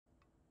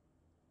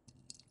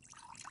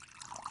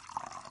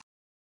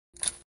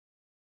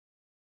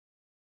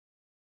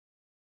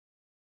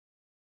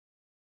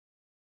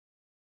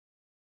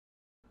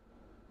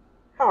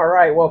All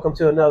right, welcome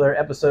to another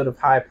episode of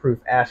High Proof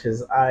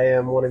Ashes. I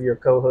am one of your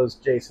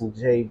co-hosts, Jason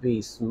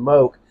JB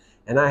Smoke,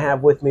 and I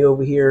have with me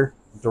over here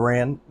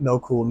Duran, no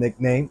cool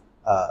nickname.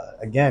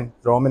 Again,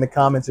 throw them in the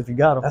comments if you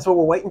got them. That's what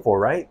we're waiting for,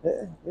 right?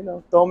 Yeah,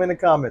 throw them in the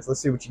comments. Let's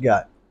see what you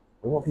got.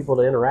 We want people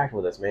to interact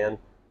with us, man.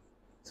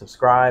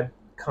 Subscribe,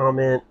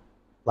 comment,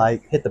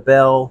 Like, hit the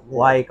bell, yeah.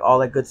 Like, all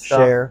that good stuff.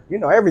 Share,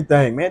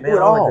 everything, man. Do it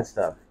all all. that good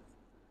stuff.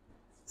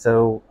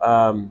 So,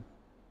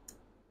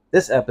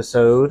 this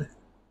episode,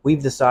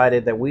 we've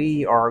decided that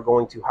we are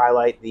going to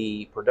highlight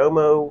the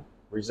Perdomo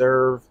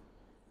Reserve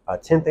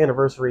 10th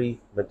Anniversary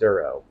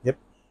Maduro. Yep.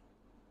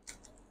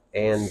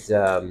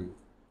 And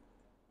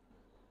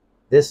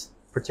this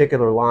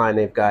particular line,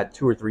 they've got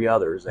 2 or 3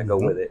 others that go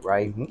with it,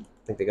 right? I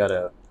think they got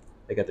the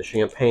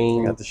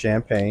champagne. They got the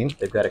champagne.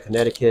 They've got a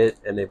Connecticut,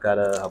 and they've got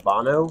a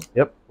Habano.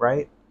 Yep.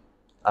 Right.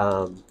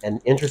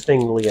 And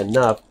interestingly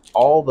enough,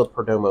 all the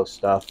Perdomo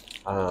stuff,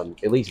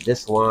 at least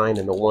this line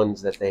and the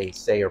ones that they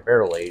say are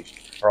barrel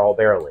aged, are all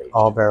barrel aged.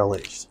 All barrel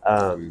aged.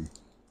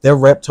 Their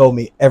rep told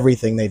me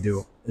everything they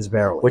do is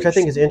barrel aged. Which I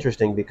think is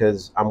interesting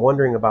because I'm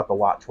wondering about the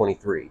Lot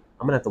 23.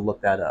 I'm gonna have to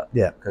look that up.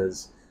 Yeah.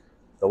 Because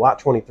the Lot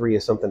 23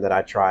 is something that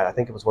I tried. I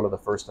think it was one of the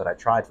first that I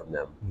tried from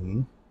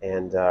them,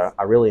 and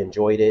I really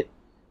enjoyed it.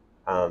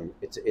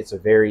 It's a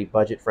very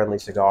budget friendly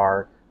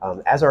cigar,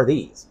 as are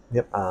these.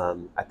 Yep.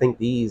 I think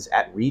these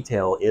at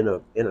retail in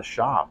a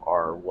shop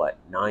are what,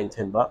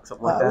 $9-10,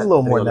 something like that. It was a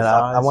little more than that.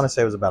 I size. want to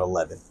say it was about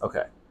 11.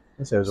 Okay.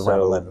 I say it was around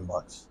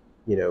 $11.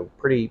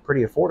 Pretty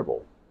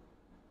affordable.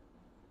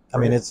 I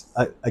mean, it's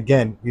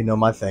again,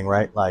 my thing,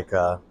 right? Like,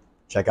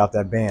 check out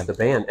that band. The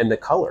band and the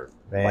color.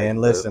 Man,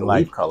 like, listen, the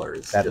like leaf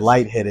colors. that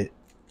light hit it,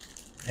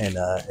 and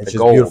it's just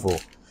gold. beautiful.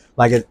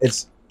 Like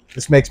this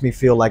makes me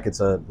feel like it's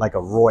a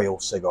royal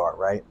cigar,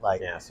 right? Like,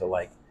 yeah, so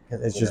like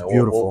it's just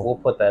beautiful. We'll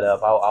put that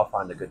up. I'll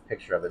find a good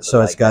picture of it. So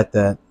it's got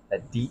that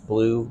deep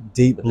blue, with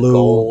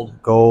the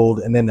gold,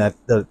 and then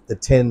the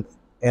 10th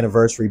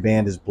anniversary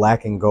band is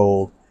black and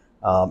gold,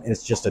 and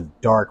it's just a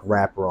dark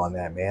wrapper on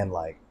that, man.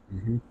 Like,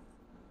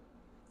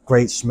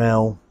 great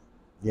smell,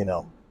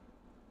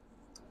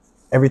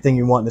 everything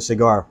you want in a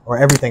cigar, or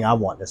everything I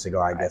want in a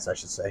cigar, I guess I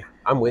should say.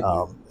 I'm with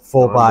you.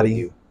 Full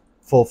body,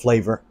 full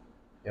flavor.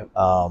 Yep.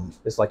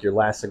 It's like your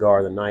last cigar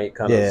of the night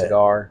kind of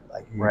cigar.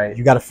 Like right.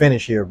 You got to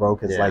finish here, bro,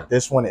 because like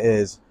this one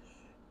is,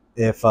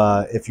 if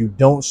you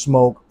don't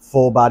smoke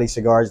full body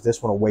cigars,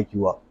 this one will wake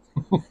you up.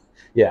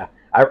 Yeah,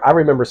 I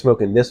remember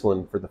smoking this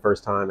one for the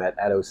first time at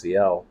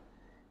OCL,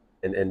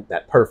 and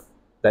that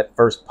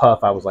first puff,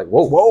 I was like,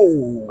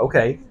 whoa,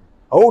 okay,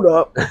 hold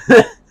up.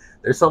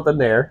 There's something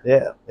there.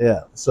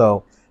 Yeah.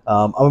 So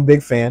I'm a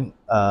big fan.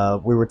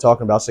 We were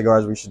talking about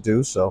cigars we should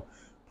do, so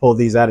pull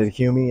these out of the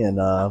Humi, and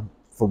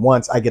for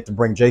once I get to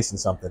bring Jason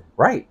something.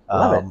 Right.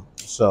 Love it.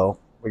 So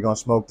we're gonna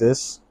smoke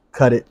this,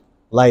 cut it,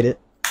 light it.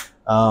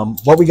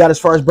 What we got as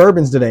far as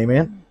bourbons today,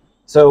 man?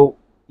 So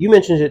you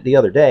mentioned it the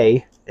other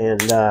day,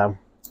 and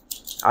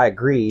I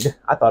agreed.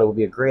 I thought it would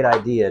be a great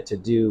idea to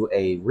do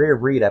a rare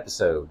breed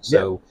episode.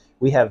 So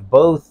we have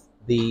both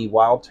the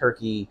Wild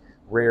Turkey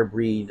rare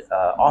breed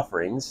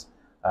offerings.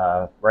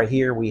 Right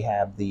here we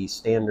have the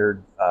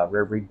standard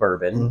rare breed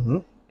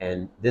bourbon,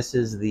 and this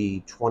is the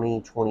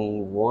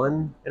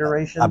 2021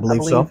 iteration. I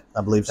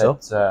believe so.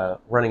 It's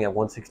running at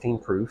 116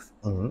 proof,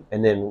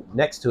 and then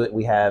next to it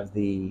we have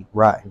the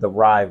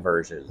rye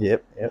version.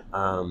 Yep.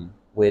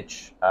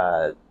 Which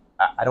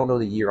I don't know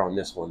the year on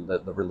this one,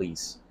 the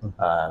release,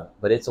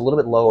 but it's a little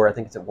bit lower. I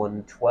think it's at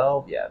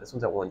 112. Yeah, this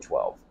one's at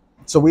 112.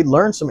 So we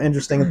learned some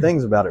interesting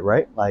things about it,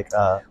 right? Like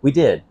we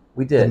did.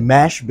 The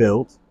mash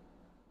build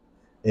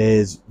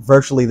is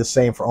virtually the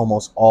same for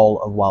almost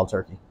all of Wild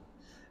Turkey.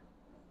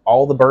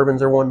 All the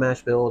bourbons are one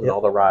mash build, and all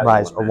the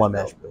ryes are one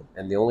mash build.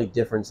 And the only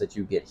difference that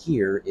you get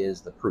here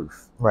is the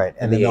proof. Right,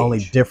 and the only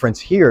difference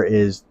here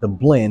is the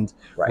blend,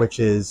 which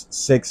is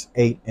 6,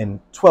 8, and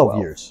 12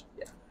 years.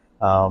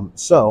 Yeah.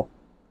 So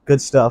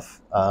good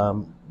stuff.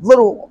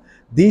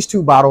 These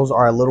 2 bottles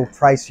are a little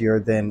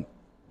pricier than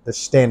the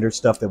standard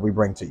stuff that we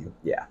bring to you.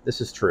 Yeah,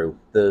 this is true.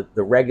 The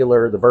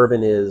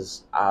bourbon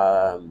is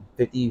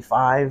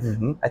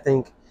 55, I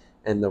think,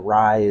 and the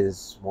rye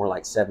is more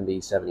like 70,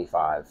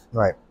 75.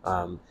 Right.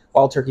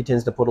 Wild Turkey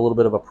tends to put a little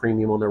bit of a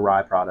premium on their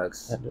rye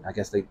products. I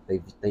guess they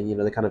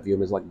kind of view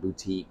them as like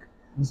boutique,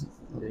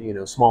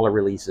 smaller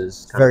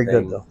releases. Very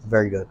good though.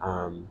 Very good.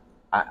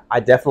 I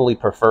definitely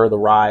prefer the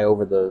rye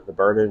over the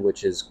bourbon,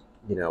 which is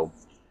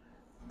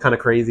kind of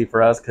crazy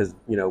for us because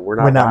we're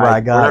not rye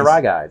guys. We're not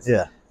rye guys.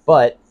 Yeah.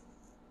 But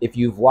if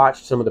you've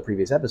watched some of the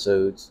previous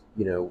episodes,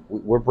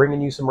 we're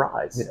bringing you some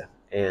ryes. Yeah.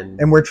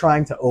 And we're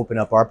trying to open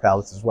up our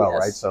palates as well,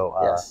 right?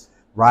 So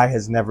rye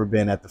has never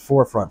been at the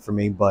forefront for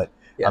me, but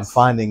I'm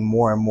finding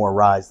more and more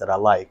ryes that I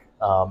like.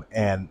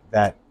 And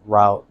that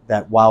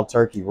Wild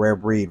Turkey rare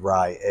breed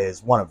rye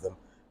is one of them.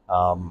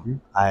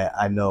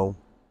 I know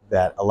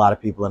that a lot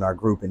of people in our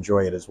group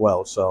enjoy it as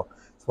well. So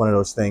it's one of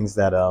those things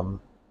that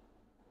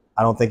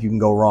I don't think you can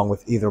go wrong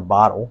with either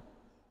bottle.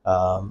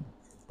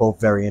 Both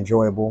very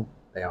enjoyable.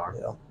 They are.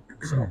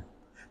 So,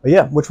 but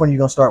yeah, which one are you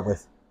gonna start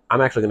with? I'm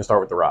actually going to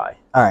start with the rye.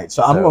 All right,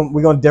 so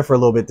we're going to differ a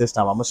little bit this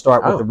time. I'm going to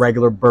start with the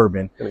regular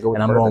bourbon, and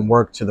I'm going to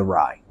work to the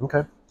rye.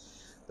 Okay.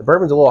 The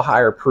bourbon's a little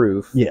higher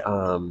proof,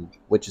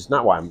 which is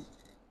not why I'm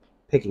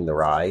picking the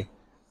rye.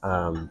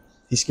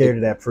 He's scared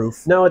of that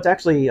proof? No, it's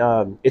actually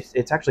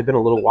it's actually been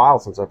a little while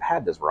since I've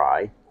had this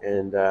rye,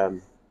 and I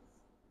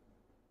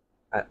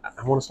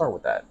want to start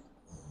with that.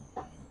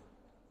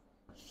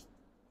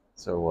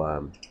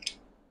 So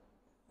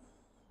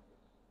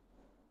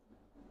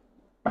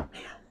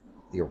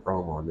the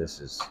aroma on this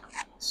is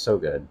so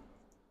good.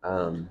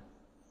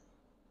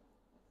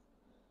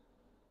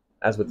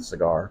 As with the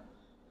cigar.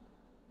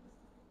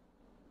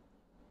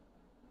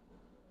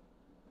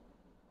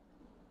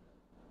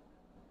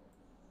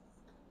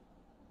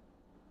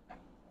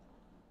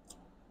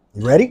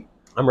 You ready?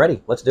 I'm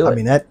ready. Let's do it. I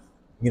mean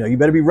you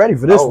better be ready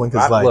for this one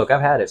because look,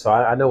 I've had it, so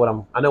I know what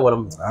I'm. I know what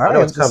I'm. All right, I know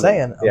what's coming.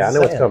 Saying, I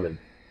know what's coming.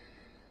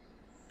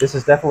 This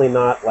is definitely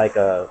not like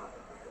a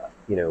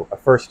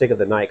first stick of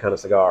the night kind of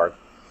cigar.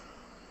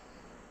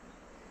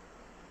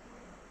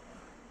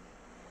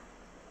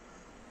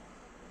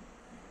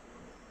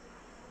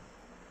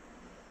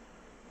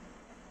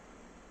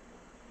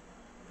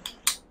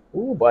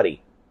 Ooh,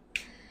 buddy.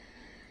 Look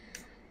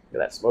at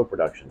that smoke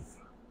production.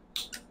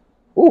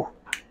 Ooh.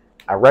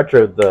 I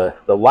retroed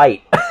the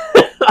light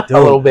a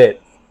little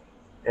bit.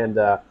 And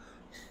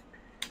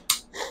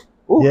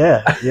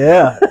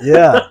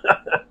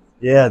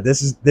yeah,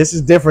 this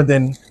is different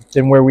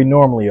than where we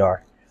normally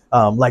are.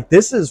 Like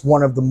this is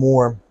one of the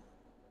more,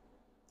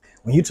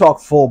 when you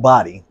talk full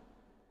body,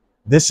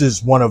 this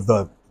is one of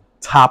the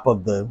top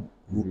of the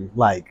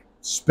like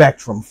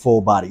spectrum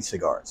full body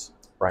cigars.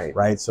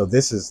 Right. So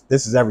this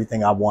is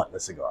everything I want in a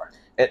cigar.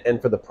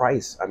 And for the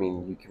price, I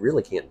mean, you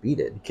really can't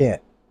beat it. You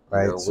can't.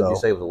 Right. Would you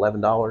say it was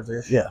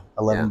 $11-ish? Yeah,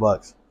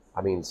 $11.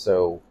 I mean,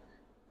 so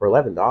for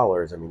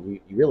 $11, I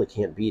mean, you really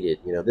can't beat it.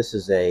 This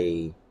is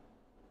a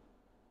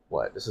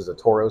This is a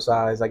Toro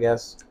size, I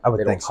guess. I would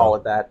think so. They don't call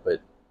it that,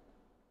 but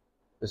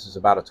this is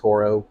about a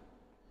Toro.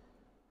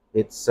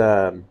 It's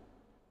I'm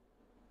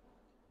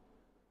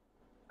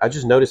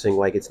just noticing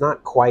like it's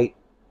not quite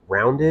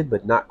rounded,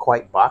 but not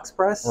quite box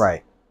pressed.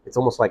 Right. It's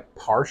almost like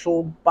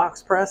partial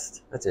box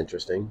pressed. That's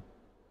interesting.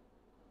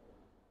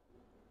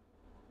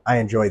 I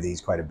enjoy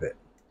these quite a bit.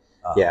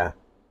 Yeah.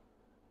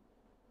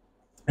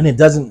 And it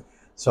doesn't,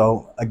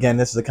 so again,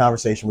 this is a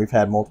conversation we've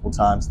had multiple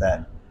times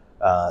that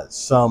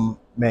some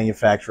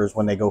manufacturers,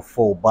 when they go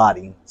full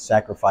body,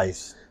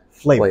 sacrifice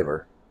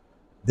flavor.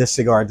 This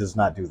cigar does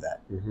not do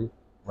that.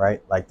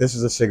 Right? Like this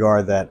is a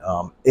cigar that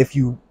if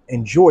you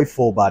enjoy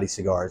full body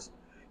cigars,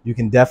 you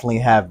can definitely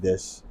have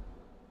this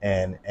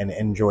and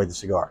enjoy the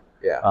cigar.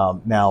 Yeah.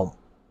 Now,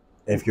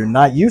 if you're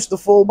not used to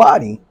full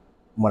body,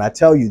 when I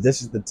tell you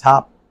this is the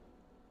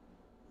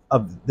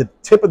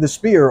tip of the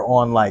spear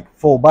on like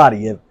full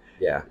body,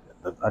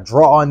 a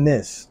draw on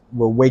this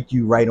will wake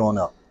you right on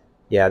up.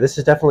 Yeah, this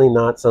is definitely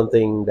not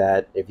something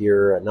that if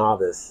you're a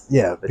novice.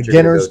 Yeah,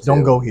 beginners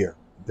don't go here.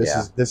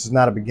 This is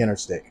not a beginner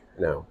stick.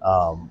 No.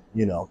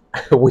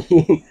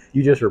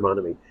 You just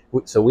reminded me.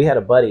 So we had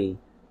a buddy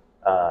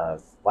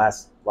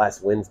last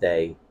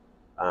Wednesday.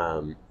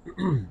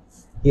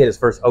 He had his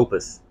first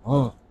Opus.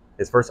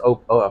 His first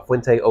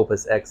Fuente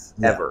Opus X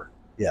ever.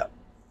 Yeah.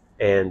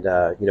 And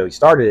he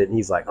started it and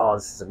he's like, "Oh,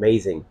 this is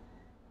amazing."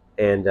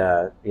 And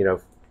a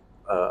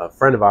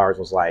friend of ours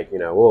was like,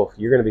 "Well,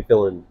 you're gonna be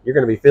feeling a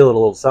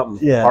little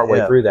something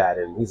partway through that."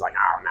 And he's like,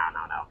 "Oh, no."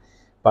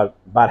 But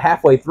about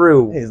halfway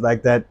through, he's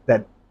like that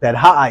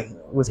high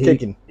was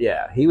kicking.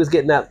 Yeah, he was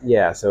getting that.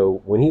 Yeah,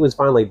 so when he was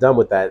finally done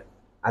with that,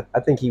 I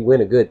think he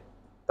went a good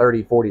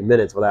 30, 40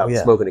 minutes without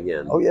smoking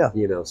again. Oh yeah.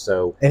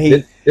 So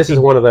and this is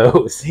one of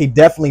those. He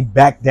definitely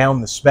backed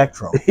down the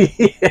spectrum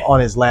on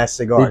his last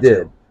cigar. He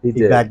did. He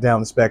backed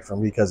down the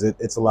spectrum because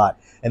it's a lot,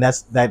 and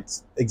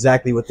that's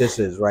exactly what this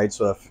is, right?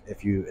 So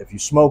if you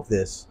smoke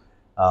this,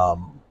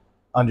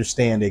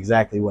 understand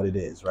exactly what it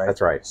is, right?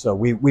 That's right. So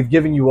we've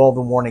given you all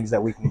the warnings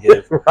that we can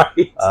give.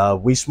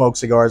 Right. We smoke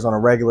cigars on a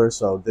regular,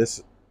 so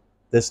this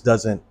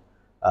doesn't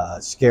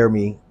scare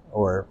me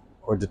or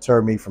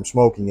deter me from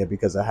smoking it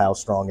because of how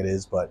strong it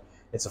is. But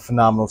it's a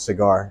phenomenal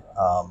cigar.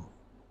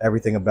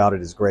 Everything about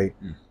it is great.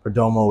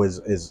 Perdomo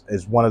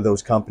is one of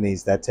those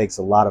companies that takes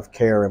a lot of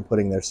care in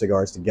putting their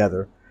cigars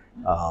together.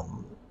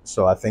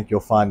 So I think you'll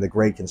find the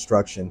great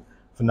construction,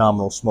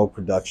 phenomenal smoke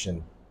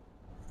production,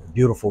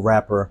 beautiful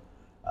wrapper,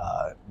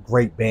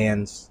 great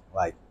bands,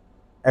 like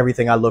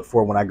everything I look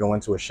for when I go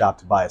into a shop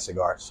to buy a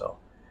cigar. So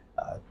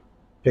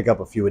pick up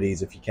a few of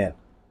these if you can.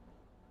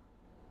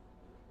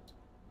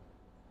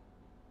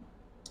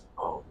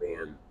 Oh,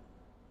 man.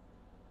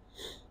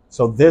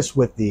 So this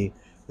with the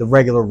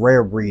regular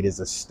rare breed is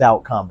a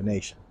stout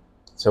combination.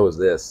 So is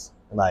this.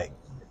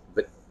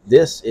 But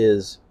this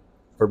is,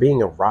 for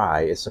being a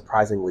rye, is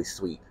surprisingly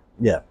sweet.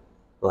 Yeah.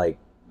 Like,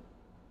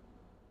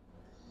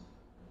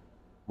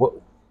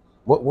 what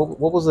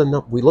was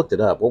the, we looked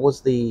it up. What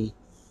was the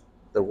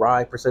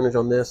rye percentage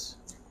on this?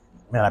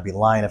 Man, I'd be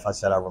lying if I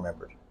said I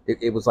remembered.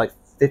 It was like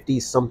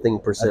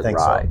 50-something%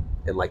 rye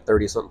and like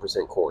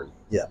 30-something% corn.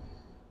 Yeah.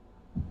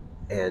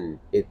 and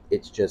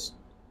it's just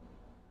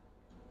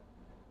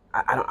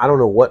I don't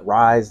know what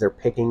ryes they're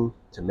picking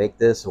to make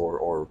this,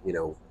 or you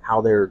know,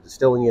 how they're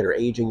distilling it or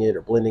aging it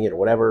or blending it or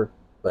whatever,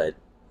 but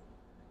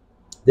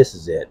this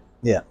is it.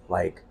 Yeah.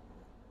 Like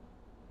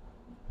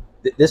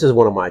this is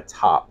one of my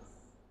top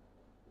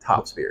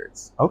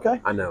spirits.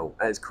 Okay. I know,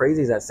 as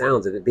crazy as that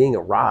sounds, and it being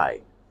a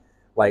rye,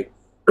 like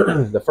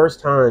the first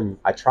time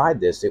I tried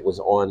this, it was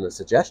on a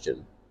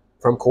suggestion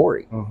from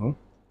Corey,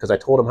 because I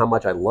told him how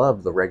much I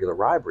loved the regular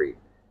rye breed,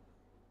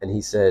 and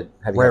he said,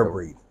 "Have you rare had the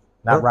breed,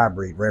 not rye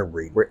breed, rare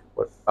breed."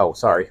 Oh,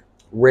 sorry,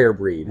 rare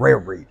breed. Rare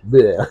breed.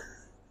 Blech.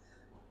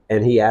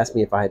 And he asked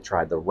me if I had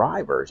tried the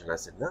rye version. I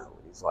said no.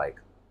 And he's like,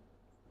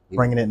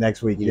 bringing it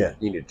next week. You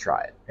need to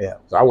try it. Yeah.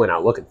 So I went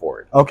out looking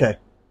for it. Okay.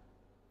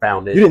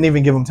 Found it. You didn't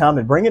even give him time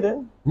to bring it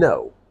in?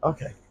 No.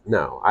 Okay.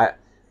 No.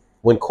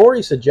 When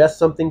Corey suggests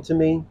something to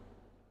me,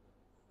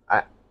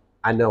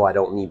 I know I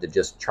don't need to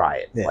just try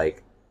it. Yeah.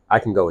 Like, I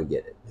can go and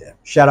get it. Yeah.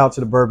 Shout out to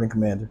the Bourbon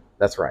Commander.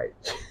 That's right.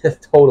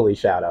 Totally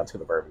shout out to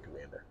the Bourbon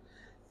Commander.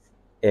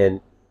 And,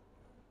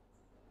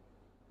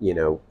 you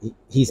know,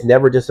 he's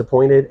never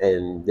disappointed,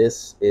 and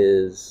this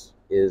is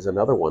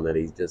another one that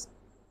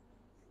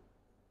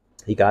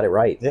he got it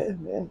right. Yeah,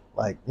 man.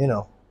 Like, you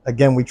know,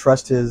 again, we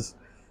trust his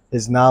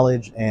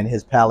knowledge and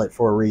his palate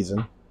for a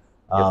reason.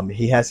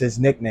 He has his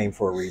nickname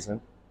for a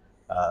reason.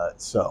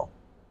 So,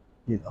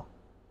 you know,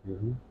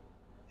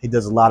 he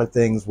does a lot of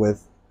things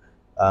with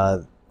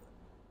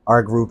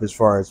our group as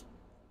far as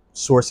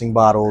sourcing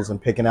bottles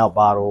and picking out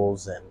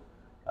bottles. And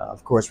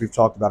of course, we've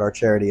talked about our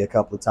charity a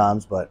couple of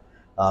times, but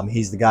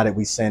he's the guy that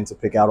we send to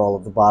pick out all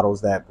of the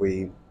bottles that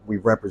we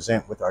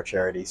represent with our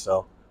charity.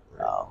 So,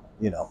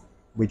 you know,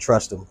 we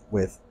trust him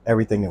with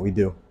everything that we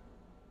do.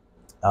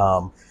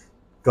 Go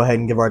ahead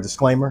and give our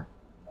disclaimer.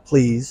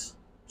 Please,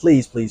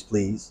 please, please,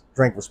 please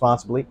drink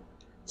responsibly,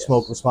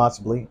 smoke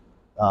responsibly.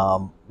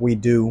 We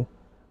do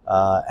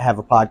have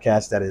a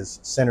podcast that is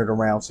centered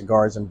around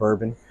cigars and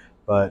bourbon,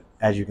 but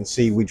as you can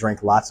see, we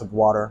drink lots of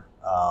water.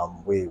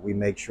 We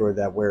make sure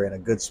that we're in a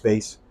good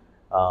space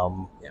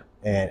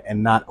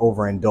and not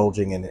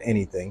overindulging in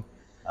anything.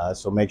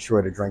 So make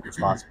sure to drink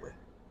responsibly.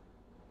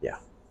 Yeah,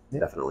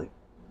 definitely.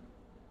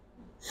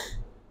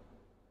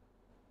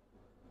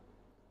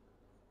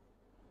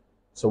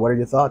 So what are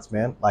your thoughts,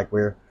 man? Like,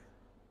 we're,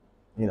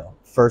 you know,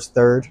 first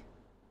third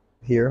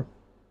here.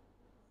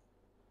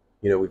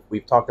 You know,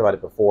 we've talked about it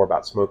before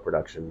about smoke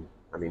production.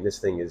 I mean, this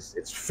thing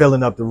it's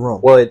filling up the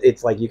room. Well,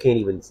 it's like you can't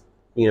even,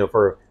 you know,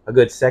 for a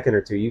good second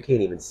or two, you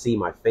can't even see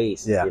my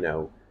face, you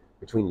know,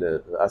 between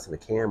us and the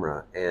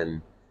camera.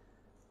 And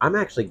I'm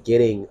actually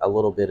getting a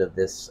little bit of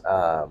this,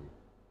 the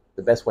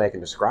best way I can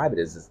describe it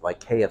is like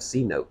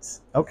KFC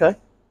notes. Okay.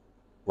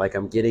 Like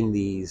I'm getting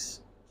these,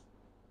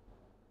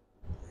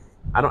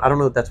 I don't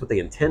know if that's what they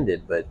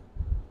intended, but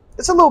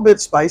it's a little bit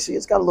spicy.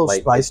 It's got a little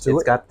spice to it.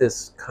 It's got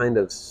this kind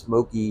of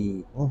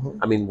smoky,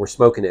 I mean, we're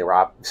smoking it,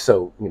 Rob,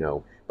 so, you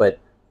know, but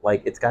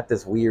like it's got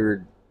this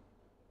weird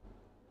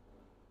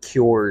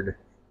cured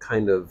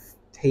kind of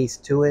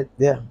taste to it.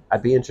 Yeah.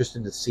 I'd be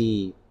interested to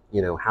see,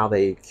 you know, how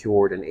they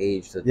cured and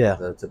aged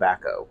the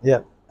tobacco.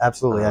 Yeah,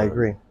 absolutely. I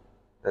agree.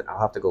 I'll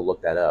have to go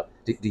look that up.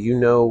 Do you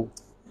know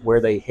where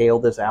they hail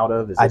this out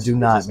of? I do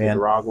not, man.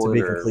 To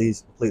be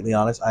completely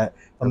honest, if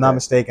I'm not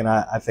mistaken,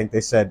 I think they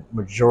said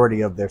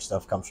majority of their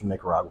stuff comes from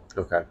Nicaragua.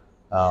 Okay.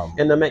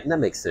 And that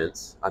makes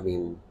sense. I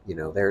mean, you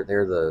know,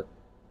 they're the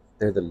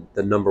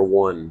number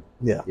one,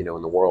 you know,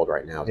 in the world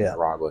right now,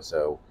 Nicaragua.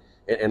 So,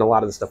 and a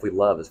lot of the stuff we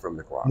love is from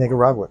Nicaragua.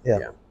 Nicaragua,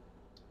 yeah.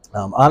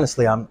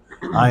 Honestly,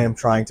 I am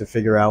trying to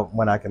figure out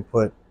when I can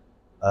put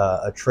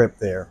a trip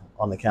there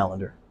on the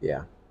calendar.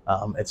 Yeah.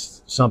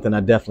 It's something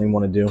I definitely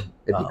want to do.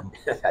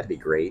 That'd be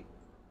great.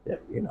 Yeah,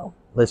 you know,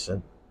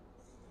 listen,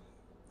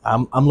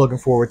 I'm looking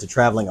forward to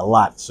traveling a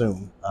lot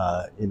soon.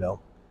 You know,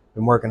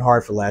 been working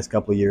hard for the last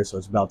couple of years, so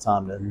it's about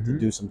time to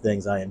do some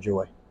things I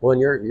enjoy. Well,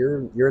 and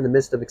you're in the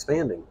midst of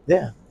expanding.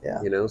 Yeah.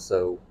 You know,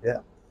 so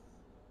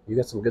you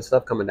got some good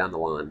stuff coming down the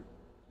line.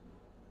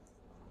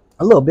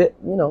 A little bit,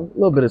 you know, a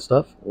little bit of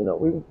stuff. You know,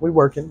 we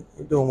working,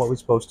 we're doing what we're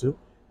supposed to.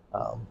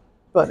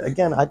 But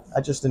again,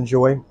 I just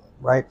enjoy,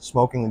 right,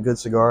 smoking a good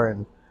cigar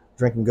and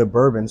drinking good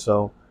bourbon.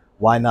 So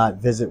why not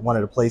visit one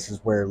of the places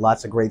where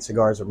lots of great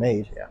cigars are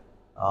made? Yeah.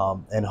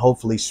 And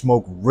hopefully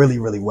smoke really,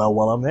 really well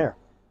while I'm there.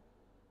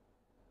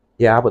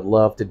 Yeah, I would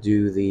love to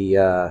do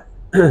the,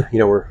 you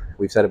know,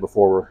 we've said it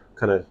before, we're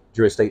kind of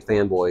Drew Estate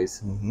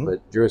fanboys,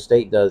 but Drew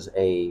Estate does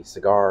a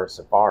cigar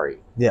safari.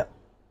 Yeah.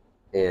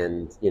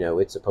 And, you know,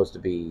 it's supposed to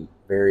be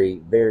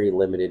very, very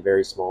limited,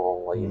 very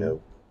small, you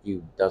know,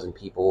 few dozen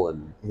people,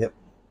 and it's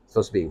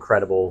supposed to be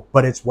incredible.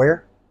 But it's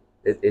where?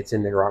 It's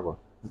in Nicaragua.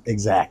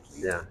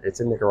 Exactly. Yeah, it's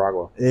in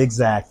Nicaragua.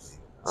 Exactly.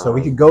 So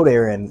we could go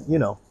there and, you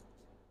know.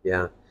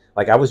 Yeah.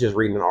 Like I was just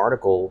reading an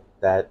article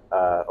that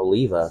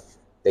Oliva,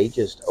 they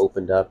just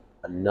opened up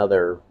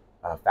another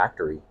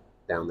factory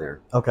down there.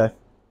 Okay.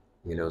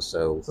 You know,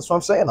 so that's what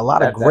I'm saying. A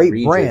lot of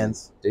great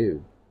brands.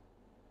 Dude,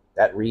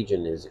 that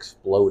region is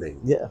exploding.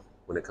 Yeah.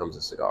 When it comes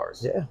to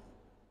cigars. Yeah.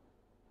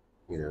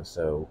 You know,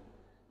 so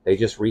They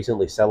just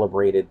recently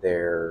celebrated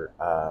their,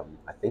 I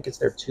think it's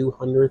their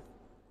 200th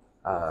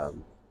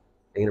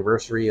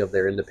anniversary of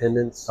their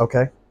independence.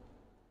 Okay.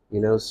 You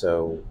know,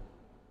 so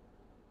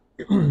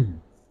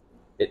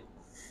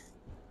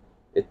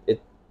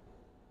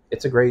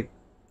it's a great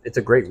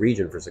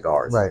region for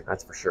cigars. Right.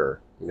 That's for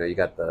sure. You know, you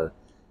got the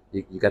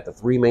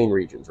three main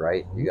regions,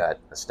 right? You got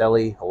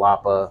Esteli,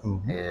 Jalapa,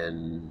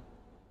 and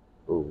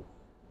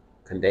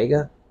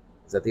Condega.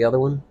 Is that the other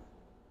one?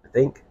 I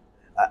think.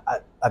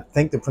 I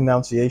think the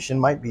pronunciation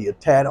might be a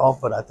tad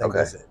off, but I think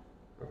that's it.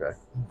 Okay.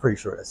 I'm pretty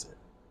sure that's it.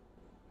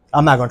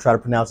 I'm not going to try to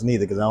pronounce it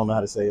either because I don't know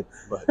how to say it,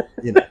 but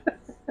you know.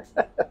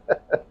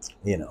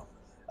 You know.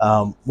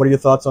 What are your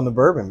thoughts on the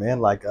bourbon, man?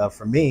 Like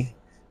for me,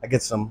 I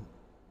get some.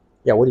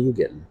 Yeah, what are you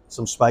getting?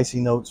 Some spicy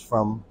notes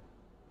from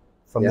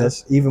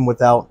this, even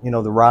without, you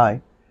know, the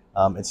rye.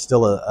 It's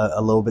still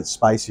a little bit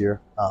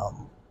spicier, but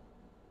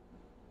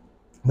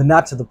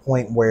not to the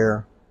point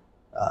where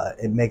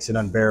it makes it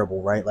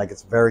unbearable, right? Like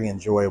it's very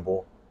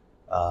enjoyable.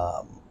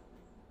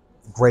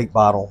 Great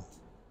bottle,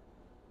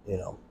 you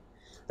know.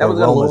 That one's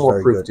got a little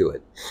more proof to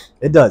it.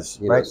 It does,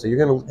 you right? know, so you're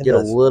going to get a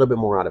little bit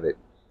more out of it.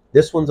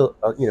 This one's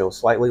you know,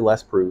 slightly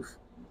less proof,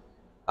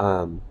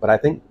 but I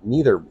think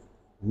neither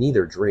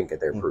drink at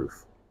their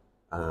proof.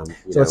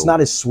 So it's not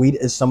as sweet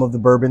as some of the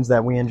bourbons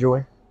that we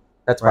enjoy.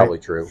 That's probably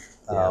true.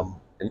 Yeah.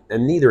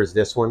 And neither is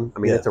this one. I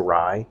mean, it's a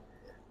rye.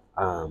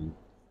 You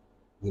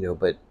know,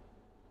 but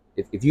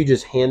if you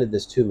just handed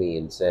this to me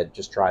and said,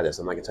 just try this,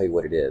 I'm not going to tell you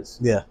what it is.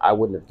 Yeah. I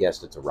wouldn't have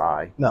guessed it's a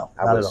rye. No,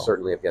 I would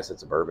certainly have guessed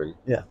it's a bourbon.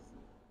 Yeah.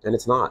 And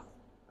it's not.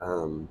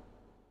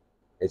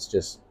 It's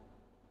just,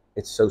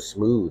 it's so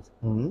smooth.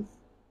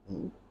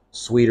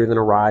 Sweeter than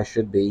a rye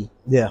should be.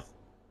 Yeah.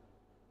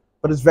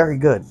 But it's very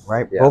good,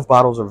 right? Yeah. Both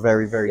bottles are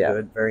very, very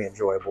good, very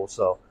enjoyable.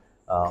 So,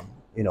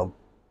 you know,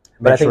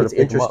 but I think it's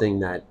interesting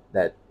that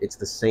it's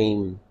the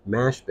same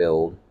mash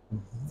build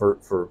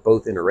for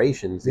both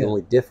iterations. The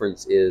only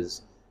difference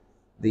is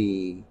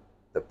the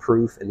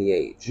proof and the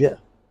age. Yeah.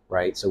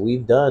 Right. So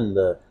we've done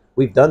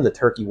the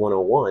Turkey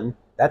 101.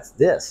 That's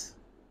this,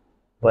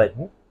 but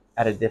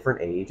at a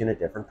different age and a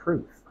different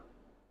proof.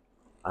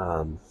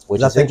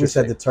 Which I think we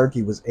said the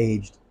Turkey was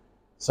aged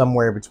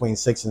somewhere between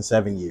 6 and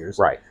 7 years.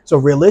 Right. So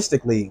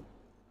realistically,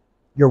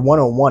 your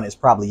 101 is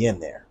probably in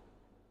there.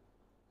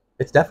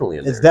 It's definitely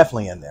in there. It's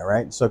definitely in there,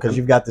 right? So because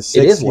you've got the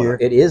 6 here.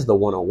 It is the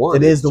 101.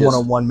 It is the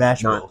 101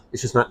 mash bill.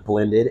 It's just not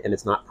blended and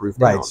it's not proofed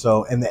down. Right.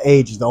 So, and the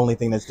age is the only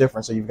thing that's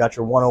different. So you've got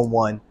your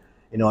 101,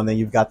 you know, and then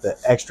you've got the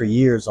extra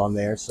years on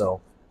there.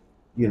 So,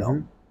 you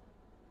know,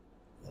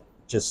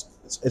 just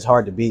it's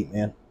hard to beat,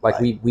 man.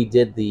 Like we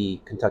did the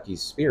Kentucky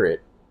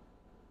Spirit.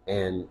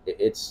 And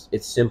it's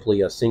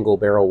simply a single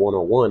barrel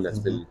 101 that's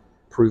been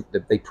proved,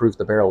 that they proofed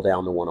the barrel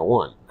down to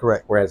 101.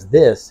 Correct. Whereas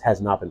this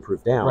has not been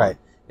proofed down. Right.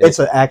 It's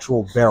an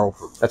actual barrel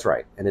proof. That's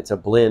right. And it's a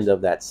blend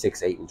of that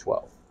 6, 8, and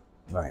 12.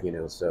 Right. You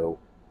know, so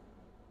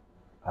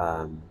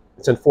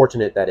it's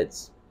unfortunate that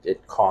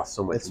it costs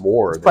so much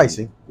more. It's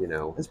pricey. You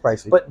know. It's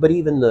pricey. But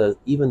even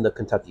the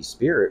Kentucky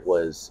Spirit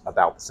was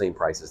about the same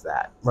price as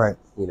that. Right.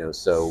 You know,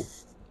 so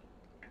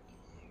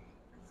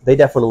they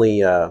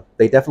definitely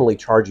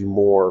charge you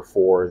more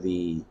for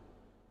the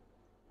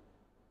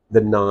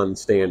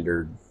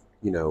non-standard,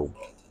 you know,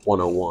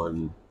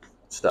 101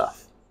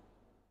 stuff.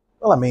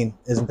 Well, I mean,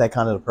 isn't that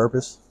kind of the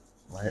purpose,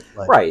 right?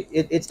 Like, right.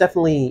 It's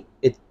definitely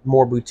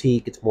more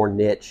boutique. It's more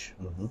niche.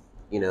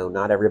 You know,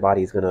 not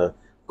everybody's gonna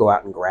go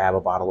out and grab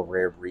a bottle of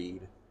rare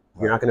breed.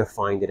 You're not gonna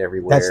find it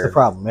everywhere. That's the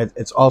problem.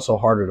 It's also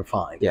harder to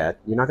find. Yeah,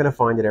 you're not gonna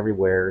find it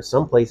everywhere.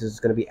 Some places it's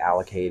gonna be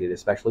allocated,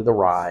 especially the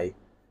rye.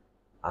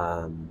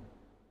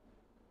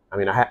 I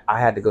mean, I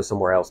had to go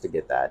somewhere else to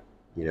get that.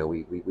 You know,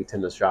 we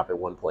tend to shop at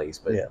one place,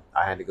 but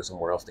I had to go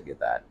somewhere else to get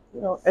that. You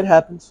know, it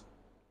happens.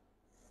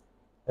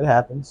 It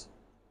happens.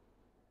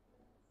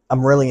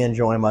 I'm really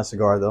enjoying my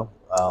cigar, though.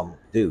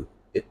 Dude,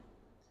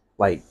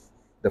 like,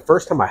 the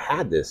first time I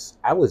had this,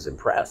 I was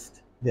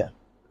impressed. Yeah.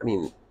 I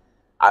mean,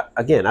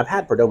 I've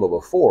had Perdomo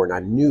before, and I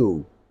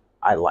knew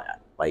I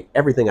like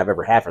everything I've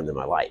ever had from them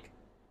I like.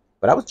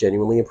 But I was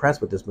genuinely impressed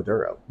with this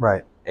Maduro.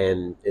 Right.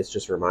 And it's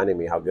just reminding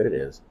me how good it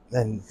is.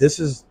 And this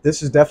is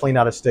definitely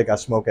not a stick I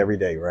smoke every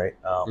day, right?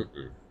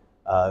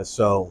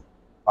 So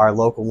our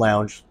local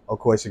lounge,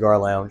 Ocoy Cigar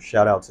Lounge,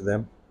 shout out to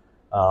them.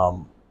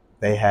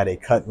 They had a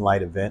cut and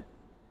light event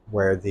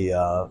where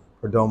the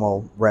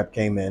Perdomo rep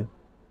came in,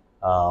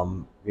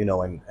 you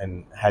know,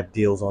 and had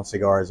deals on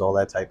cigars, all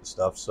that type of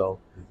stuff. So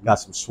got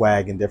some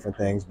swag and different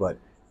things. But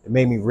it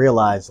made me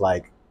realize,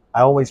 like,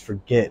 I always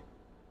forget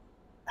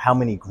how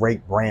many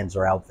great brands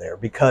are out there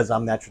because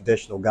I'm that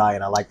traditional guy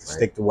and I like to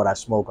stick to what I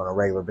smoke on a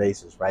regular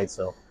basis, right?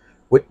 So,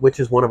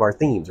 which is one of our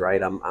themes,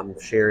 right? I'm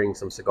sharing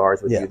some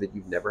cigars with you that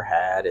you've never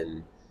had,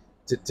 and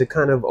to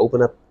kind of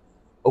open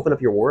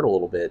up your world a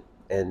little bit.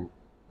 And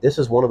this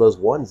is one of those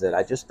ones that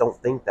I just don't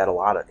think that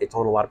it's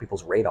on a lot of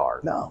people's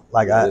radar. No,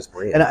 like this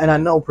brand. And I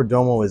know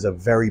Perdomo is a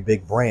very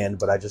big brand,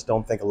 but I just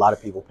don't think a lot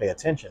of people pay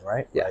attention,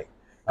 right? Yeah, like,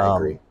 I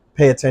agree.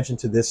 Pay attention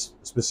to this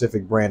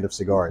specific brand of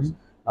cigars.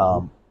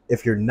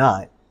 If you're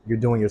not, you're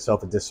doing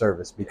yourself a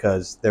disservice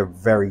because they're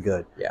very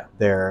good. Yeah.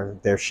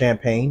 They're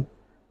champagne.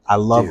 I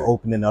love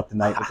opening up the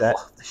night with that. I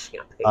love the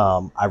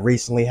champagne. I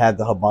recently had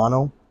the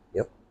Habano.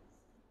 Yep.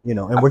 You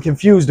know, and we're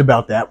confused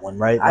about that one,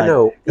 right? I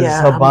know. Yeah.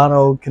 It's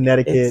Habano,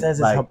 Connecticut. It says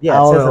like, it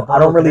says I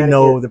don't really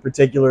know the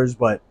particulars,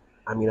 but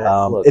I mean,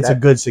 it's a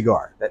good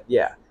cigar.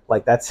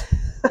 Like that's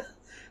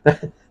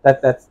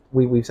that's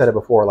we've said it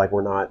before. Like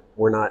we're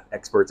not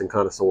experts and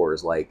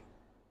connoisseurs. Like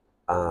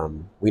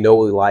we know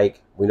what we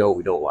like, we know what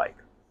we don't like.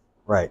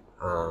 Right.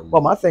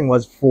 Well, my thing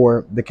was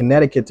for the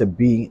Connecticut to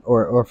be,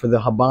 or for the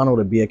Habano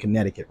to be a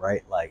Connecticut,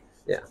 right? Like,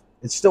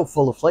 it's still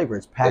full of flavor.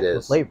 It's packed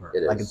with flavor.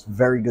 It's a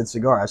very good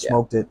cigar. I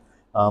smoked it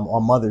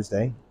on Mother's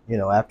Day. You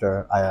know,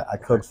 after I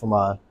cooked for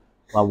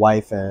my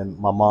wife and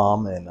my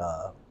mom, and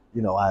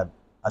you know, I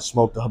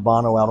smoked the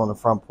Habano out on the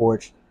front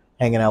porch,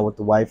 hanging out with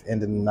the wife,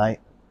 ending the night.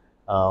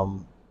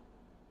 Well,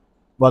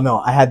 no,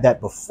 I had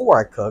that before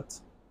I cooked,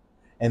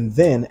 and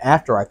then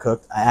after I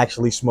cooked, I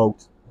actually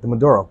smoked the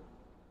Maduro.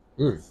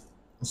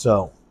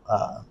 So,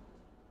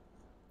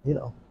 you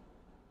know,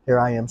 here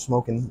I am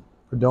smoking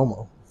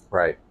Perdomo.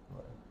 Right.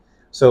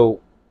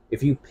 So,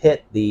 if you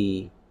pit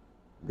that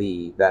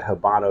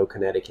Habano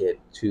Connecticut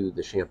to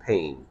the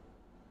Champagne,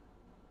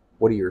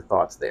 what are your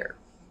thoughts there?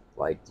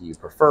 Like, do you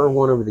prefer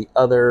one over the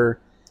other?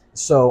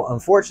 So,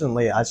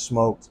 unfortunately, I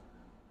smoked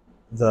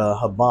the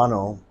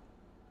Habano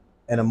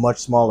in a much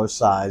smaller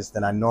size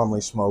than I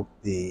normally smoke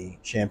the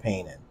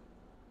Champagne in.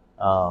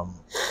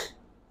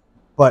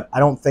 But I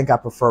don't think I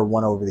prefer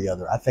one over the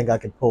other. I think I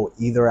could pull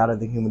either out of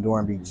the humidor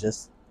and be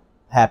just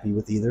happy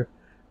with either.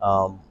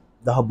 The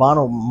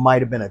Habano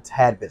might have been a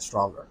tad bit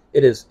stronger.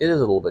 It is a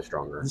little bit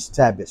stronger. Just a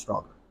tad bit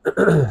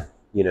stronger.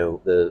 You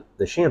know,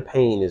 the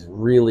Champagne is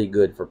really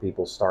good for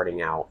people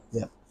starting out.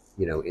 Yep.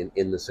 You know,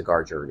 in the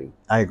cigar journey.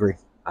 I agree.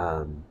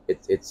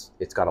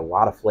 It's got a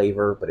lot of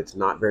flavor, but it's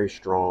not very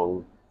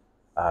strong.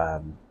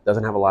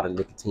 Doesn't have a lot of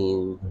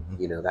nicotine.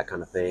 You know, that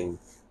kind of thing.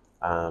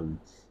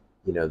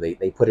 You know,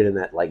 they put it in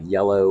that like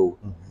yellow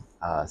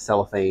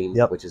cellophane,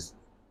 which is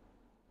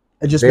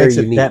it just makes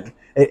it unique. That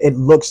it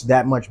looks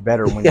that much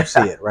better when you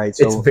see it, right?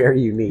 So it's very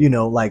unique. You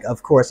know, like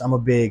of course I'm a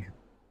big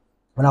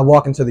when I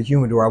walk into the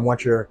humidor, I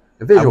want your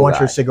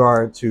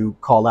cigar to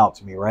call out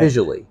to me, right?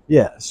 Visually.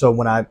 Yeah. So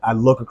when I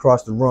look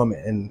across the room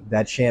and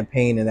that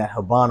Champagne and that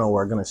Habano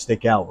are gonna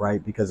stick out,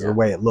 right? Because of the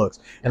way it looks.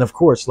 And of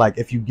course, like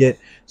if you get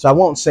so I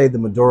won't say the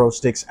Maduro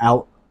sticks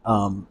out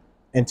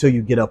until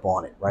you get up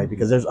on it, right?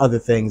 Because there's other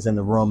things in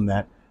the room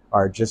that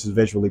are just as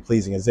visually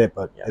pleasing as it.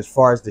 But as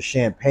far as the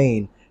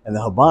Champagne and the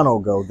Habano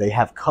go, they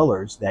have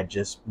colors that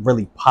just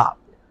really pop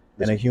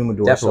in a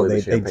humidor. So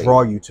they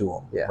draw you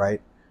to them,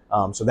 right?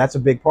 So that's a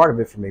big part of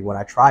it for me. When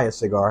I try a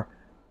cigar,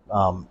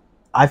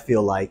 I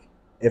feel like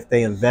if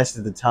they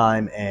invested the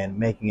time and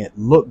making it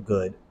look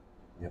good,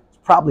 it's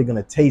probably going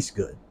to taste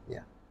good,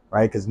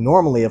 right? Because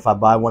normally if I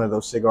buy one of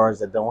those cigars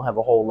that don't have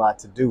a whole lot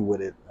to do with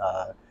it,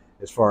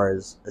 as far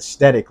as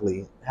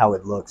aesthetically how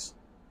it looks,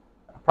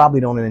 I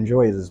probably don't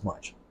enjoy it as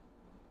much.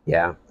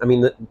 Yeah, I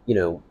mean, you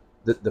know,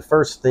 the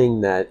first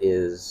thing that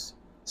is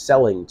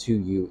selling to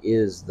you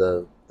is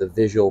the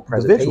visual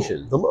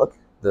presentation, the look,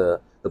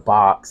 the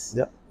box,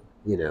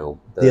 you know,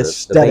 the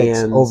aesthetics, the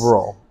bands,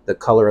 overall, the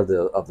color of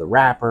the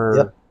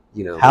wrapper,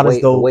 you know, how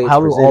do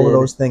all of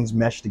those things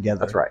mesh together?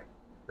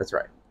 That's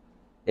right.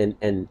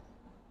 And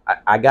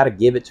I got to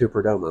give it to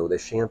Perdomo. The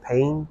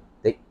Champagne,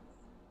 they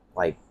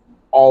like.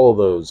 All of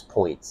those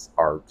points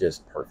are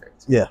just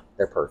perfect. Yeah.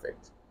 They're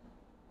perfect.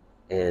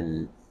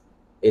 And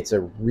it's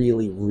a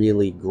really,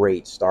 really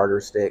great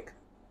starter stick.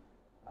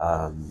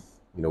 You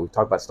know, we've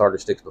talked about starter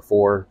sticks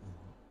before.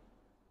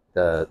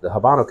 The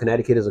Habano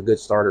Connecticut is a good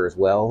starter as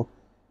well.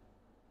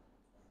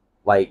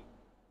 Like,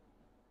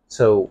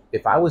 so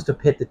if I was to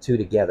pit the two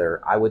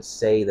together, I would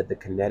say that the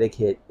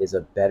Connecticut is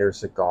a better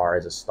cigar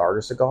as a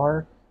starter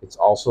cigar. It's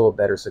also a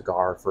better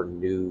cigar for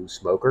new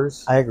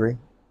smokers. I agree.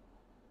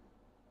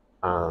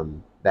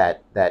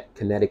 That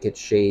Connecticut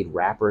shade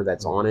wrapper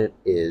that's on it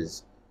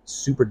is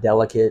super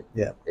delicate.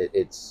 Yeah,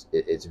 it's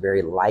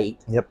very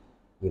light. Yep.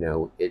 You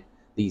know,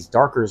 these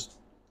darker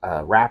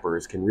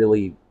wrappers can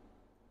really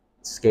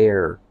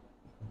scare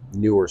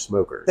newer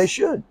smokers. They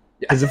should,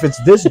 because if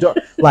it's this dark,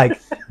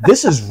 like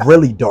this is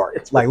really dark.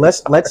 Like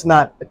let's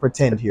not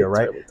pretend here,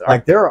 right? Really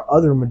like there are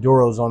other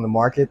Maduros on the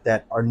market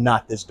that are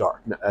not this dark.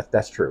 No,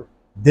 that's true.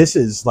 This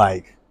is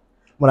like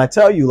when I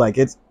tell you, like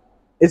it's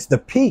the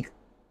peak.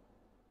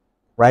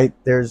 Right?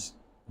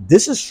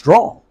 This is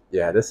strong.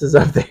 Yeah, this is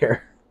up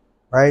there.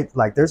 Right?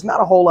 Like there's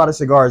not a whole lot of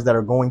cigars that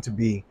are going to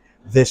be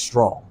this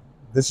strong.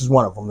 This is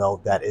one of them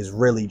though that is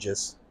really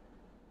just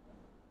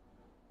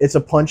it's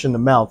a punch in the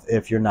mouth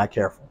if you're not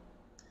careful.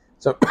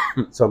 So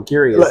I'm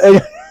curious.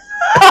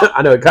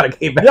 I know it kind of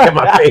came back in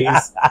my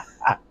face.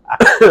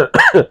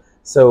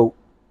 So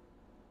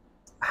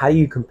how do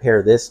you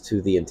compare this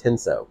to the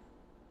Intenso?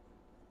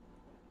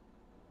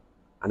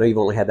 I know you've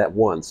only had that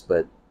once,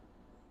 but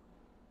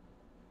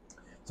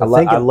I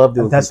love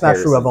doing that's not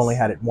true. I've only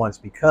had it once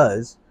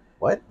because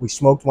we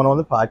smoked one on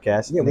the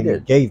podcast. Yeah, and then you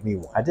gave me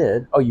one. I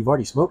did. Oh, you've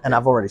already smoked it? And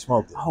I've already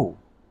smoked it. Oh.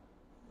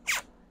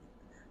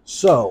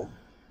 So,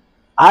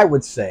 I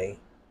would say,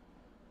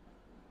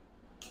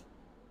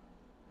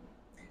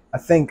 I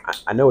think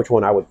I know which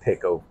one I would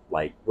pick.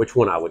 Which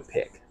one I would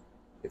pick.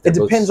 It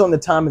depends on the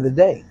time of the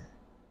day.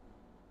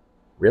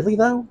 Really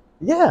though?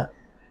 Yeah.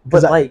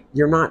 But like,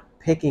 you're not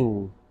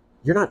picking.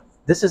 You're not.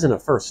 This isn't a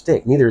first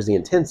stick. Neither is the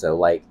Intenso.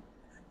 Like,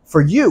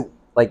 for you.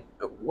 Like,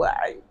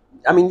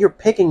 I mean, you're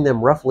picking them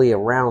roughly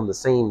around the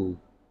same.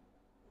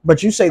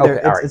 But you say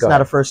it's not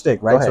a first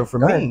stick, right? So for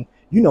me,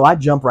 you know, I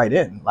jump right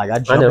in. Like, I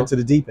jump into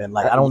the deep end.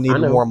 Like, I don't need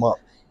to warm up.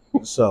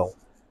 So,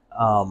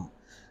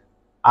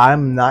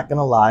 I'm not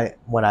gonna lie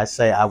when I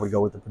say I would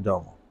go with the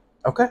Perdomo.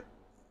 Okay.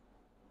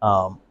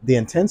 The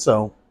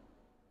Intenso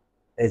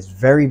is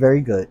very,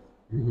 very good,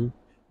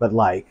 but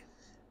like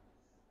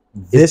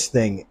this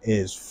thing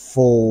is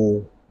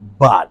full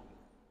body.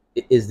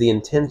 Is the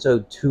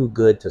Intenso too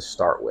good to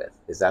start with?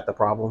 Is that the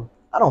problem?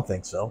 I don't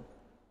think so.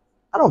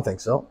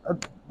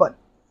 But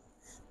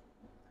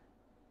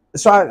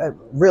so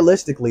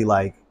realistically,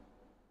 like,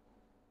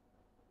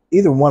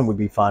 either one would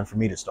be fine for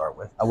me to start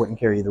with. I wouldn't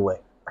care either way.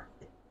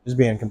 Just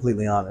being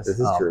completely honest. This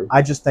is true.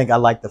 I just think I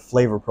like the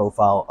flavor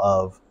profile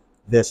of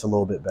this a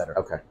little bit better.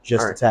 Okay.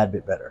 Just a tad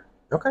bit better.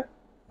 Okay.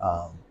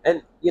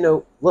 And, you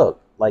know,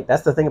 look, like,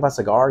 that's the thing about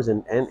cigars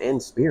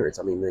and spirits.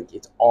 I mean, like,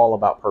 it's all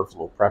about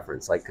personal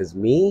preference. Like, because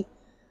me,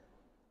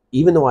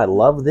 even though I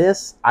love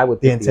this, I would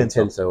pick the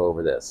Intenso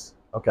over this.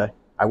 Okay.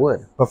 I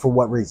would. But for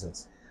what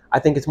reasons? I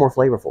think it's more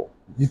flavorful.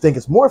 You think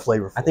it's more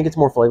flavorful? I think it's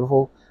more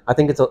flavorful. I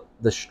think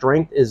the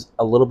strength is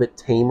a little bit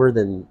tamer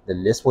than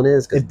this one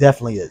is. It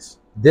definitely is.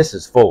 This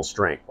is full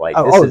strength. Like,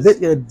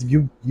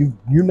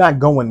 you're not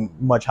going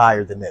much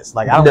higher than this.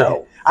 Like,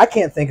 I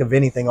can't think of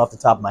anything off the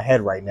top of my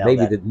head right now.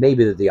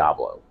 Maybe the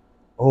Diablo.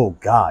 Oh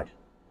God,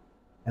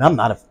 and I'm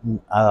not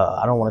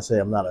I don't want to say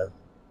I'm not a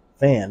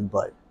fan,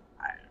 but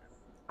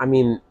I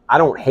mean, I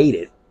don't hate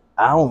it.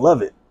 I don't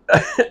love it.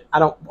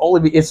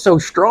 It's so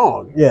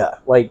strong. Yeah,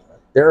 like,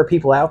 there are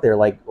people out there.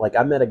 Like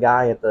I met a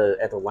guy at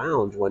the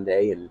lounge one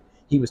day, and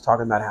he was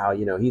talking about how,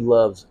 you know, he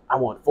loves. I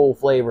want full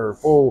flavor,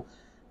 full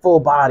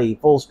body,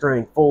 full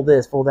strength, full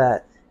this, full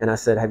that. And I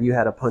said, have you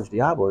had a Punch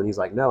Diablo? And he's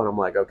like, no. And I'm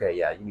like, okay,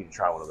 yeah, you need to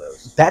try one of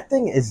those. That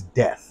thing is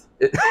death.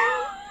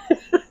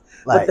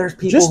 Like, but there's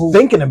people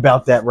thinking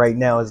about that right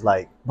now is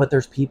like. But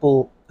there's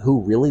people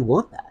who really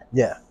want that.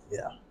 Yeah,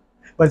 yeah.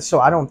 But so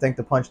I don't think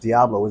the Punch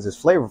Diablo is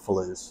as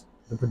flavorful as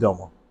the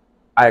Perdomo.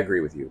 I agree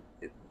with you.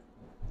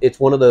 It's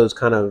one of those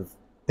kind of.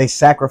 They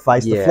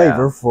sacrifice the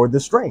flavor for the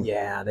strength.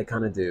 Yeah, they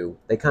kind of do.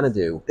 They kind of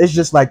do. It's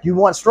just like, you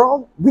want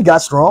strong? We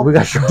got strong. We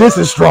got strong. This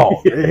is strong.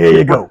 Here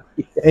you go.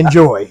 Yeah.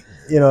 Enjoy.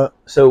 You know.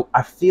 So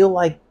I feel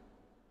like,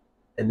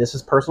 and this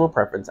is personal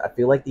preference, I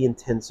feel like the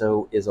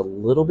Intenso is a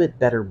little bit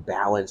better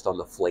balanced on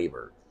the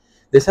flavor.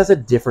 This has a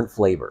different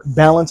flavor.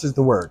 Balance is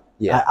the word.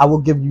 Yeah, I will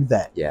give you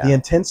that. Yeah. The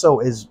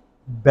Intenso is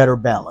better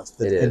balanced.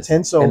 The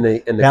Intenso and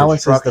the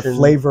balances the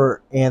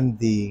flavor and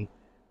the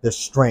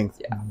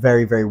strength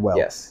very, very well.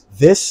 Yes.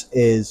 This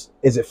is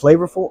it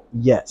flavorful?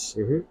 Yes.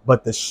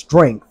 But the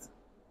strength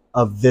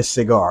of this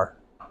cigar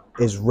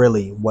is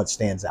really what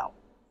stands out.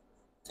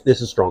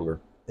 This is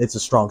stronger. It's a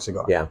strong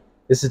cigar. Yeah.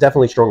 This is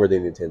definitely stronger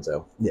than the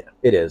Intenso. Yeah.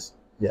 It is.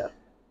 Yeah.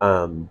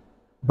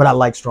 But I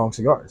like strong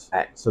cigars.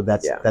 So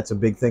that's a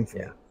big thing for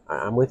me.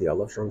 I'm with you. I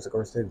love strong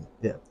cigars too.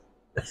 Yeah.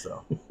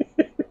 So,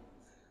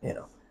 you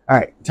know. All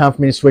right. Time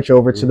for me to switch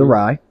over to the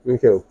rye. Me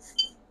too.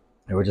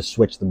 And we'll just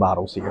switch the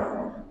bottles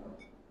here.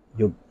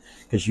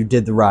 Because you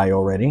did the rye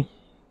already.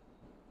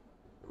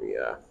 Let me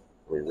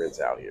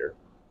rinse out here.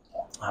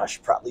 I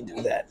should probably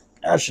do that.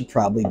 I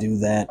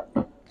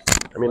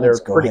mean, they're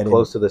pretty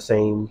close to the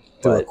same.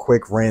 Do a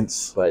quick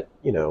rinse. But,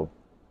 you know,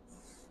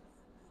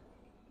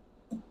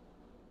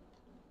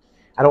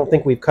 I don't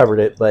think we've covered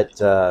it, but,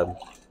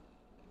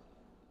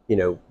 you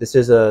know, this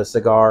is a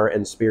cigar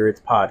and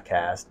spirits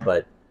podcast,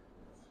 but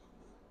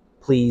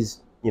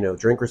please, you know,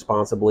 drink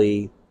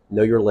responsibly,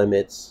 know your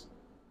limits.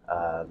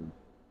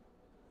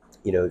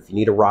 You know, if you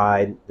need a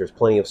ride, there's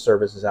plenty of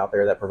services out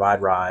there that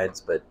provide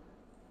rides, but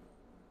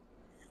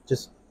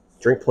just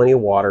drink plenty of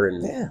water.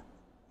 And yeah,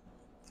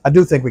 I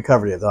do think we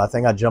covered it, though. I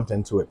think I jumped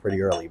into it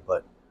pretty early,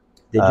 but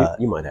did you?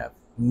 You might have.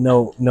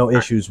 No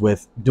issues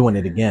with doing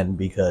it again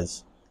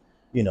because,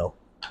 you know,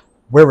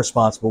 we're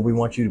responsible. We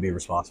want you to be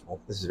responsible.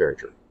 This is very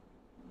true.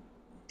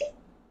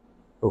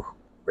 Oh,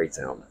 great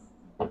sound.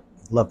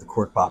 Love the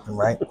cork popping,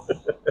 right?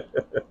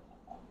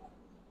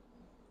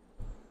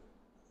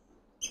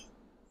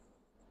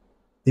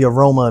 The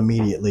aroma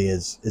immediately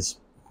is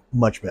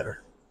much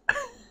better.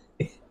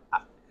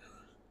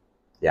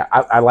 Yeah,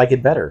 I like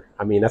it better.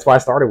 I mean, that's why I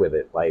started with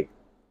it. Like,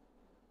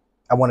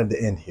 I wanted to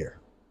end here.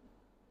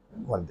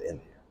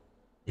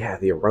 Yeah,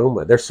 the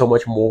aroma. There's so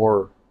much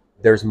more.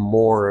 There's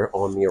more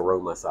on the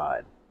aroma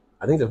side.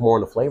 I think there's more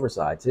on the flavor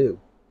side, too.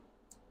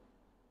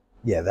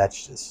 Yeah,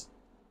 that's just...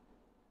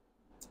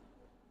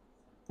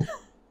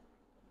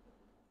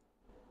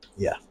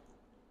 Yeah.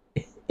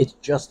 It's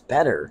just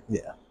better.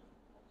 Yeah.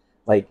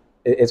 Like,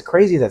 as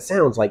crazy as that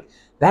sounds, like,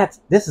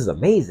 this is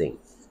amazing.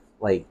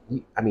 Like,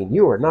 I mean,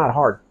 you are not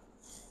hard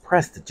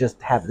pressed to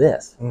just have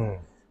this.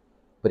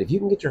 But if you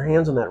can get your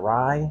hands on that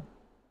rye,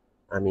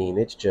 I mean,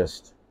 it's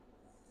just,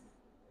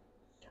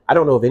 I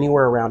don't know of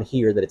anywhere around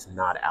here that it's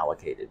not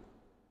allocated.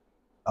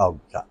 Oh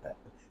God.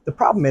 The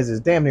problem is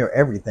damn near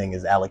everything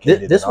is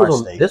allocated in our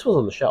state. This was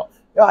on the shelf.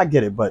 Yeah, I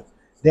get it, but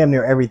damn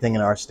near everything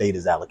in our state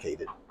is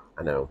allocated.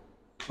 I know.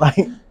 Like,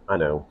 I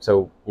know.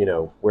 So, you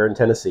know, we're in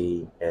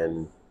Tennessee,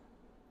 and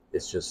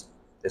it's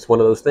one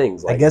of those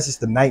things. Like, I guess it's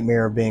the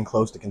nightmare of being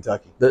close to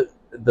Kentucky.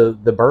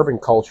 The bourbon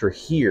culture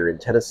here in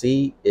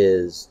Tennessee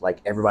is like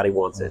everybody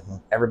wants it. Mm-hmm.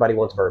 Everybody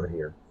wants bourbon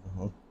here.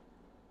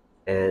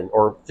 Mm-hmm.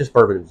 Or just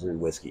bourbons and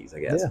whiskeys, I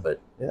guess. Yeah. But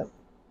yeah.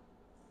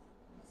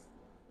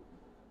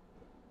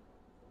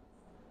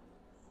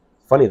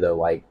 Funny though,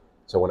 like,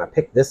 so when I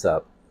picked this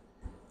up,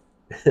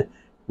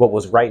 what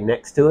was right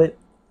next to it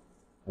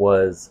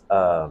was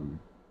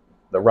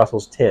the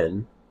Russell's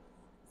 10.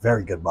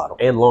 Very good bottle.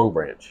 And Long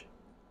Branch.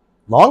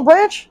 Long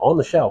Branch? On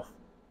the shelf.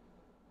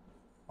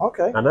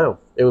 Okay. I know.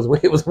 It was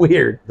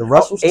weird. The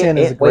Russell's 10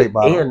 is a great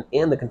bottle.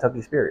 And the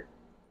Kentucky Spirit.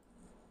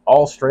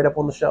 All straight up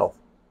on the shelf.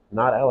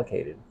 Not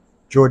allocated.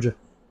 Georgia.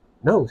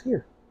 No, it was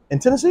here. In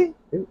Tennessee?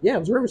 Yeah, it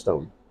was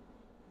Riverstone.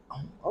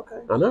 Oh,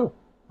 okay. I know.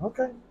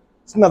 Okay.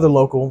 It's another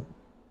local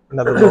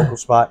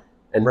spot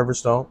in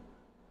Riverstone.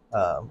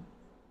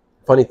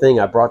 Funny thing,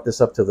 I brought this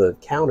up to the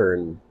counter,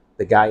 and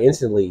the guy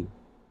instantly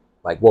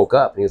like woke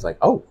up, and he was like,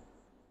 "Oh,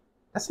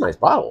 that's a nice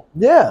bottle."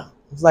 Yeah,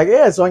 it's like,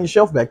 yeah, it's on your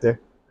shelf back there.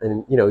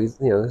 And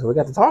so we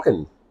got to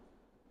talking.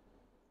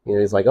 You know,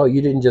 he's like, "Oh, you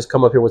didn't just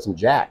come up here with some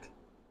Jack?"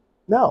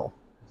 No,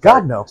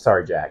 God no.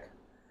 Sorry, Jack.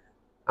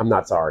 I'm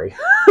not sorry.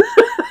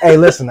 Hey,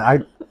 listen,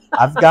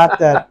 I've got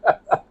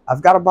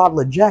a bottle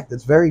of Jack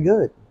that's very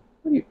good.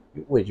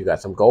 What you got?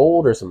 Some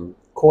Gold or some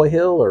Coy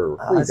Hill or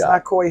what it's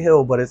not Coy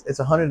Hill, but it's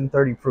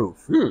 130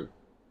 proof.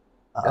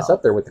 That's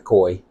up there with the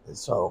Coy.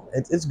 So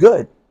it's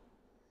good.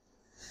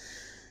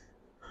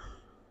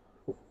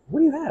 What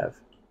do you have?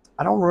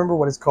 I don't remember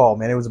what it's called,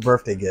 man. It was a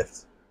birthday gift.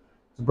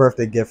 It's a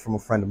birthday gift from a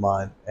friend of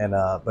mine, and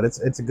but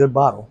it's a good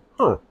bottle.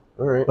 Huh.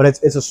 All right. But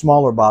it's a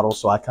smaller bottle,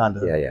 so I kind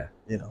of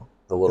you know.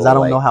 Because I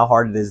don't know how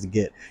hard it is to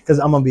get. Because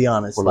I'm gonna be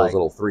honest, one of those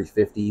little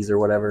 350s or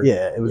whatever.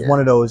 Yeah, it was one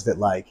of those that,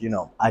 like, you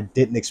know, I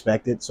didn't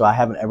expect it, so I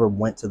haven't ever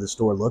went to the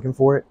store looking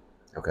for it.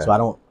 Okay. So I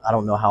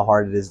don't know how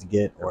hard it is to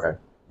get, or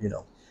you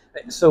know.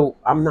 So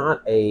I'm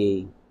not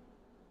a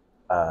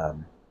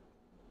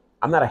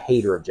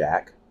hater of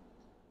Jack.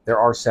 There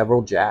are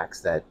several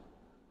Jacks that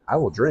I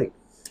will drink.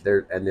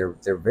 They're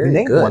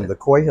very good. One. The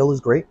Coy Hill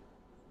is great.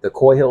 The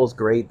Coy Hill is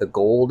great. The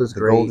Gold is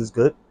great. The Gold is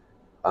good.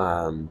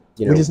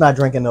 We're just not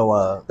drinking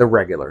no the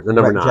regular, the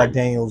number 9. Jack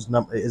Daniel's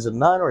number. Is it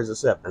 9 or is it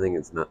 7? I think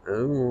it's not.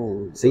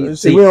 See,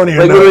 we don't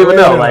even know. We don't even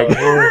know. Like,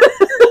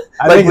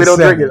 I think we don't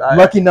drink it.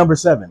 Lucky number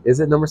 7. Is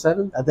it number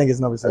 7? I think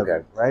it's number 7.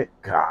 Okay. Right?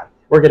 God,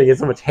 we're gonna get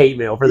so much hate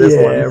mail for this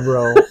one. Yeah,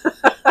 bro.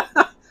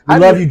 We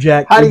love you,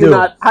 Jack. How do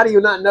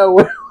you not know?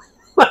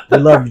 We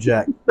love you,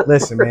 Jack.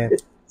 Listen, man.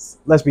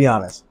 Let's be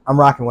honest. I'm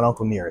rocking with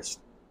Uncle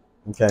Nearest.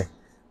 Okay.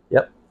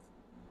 Yep.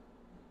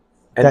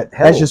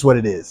 That's just what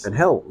it is. And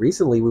hell,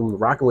 recently we were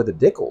rocking with the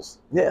Dickles.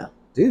 Yeah.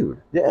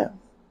 Dude. Yeah.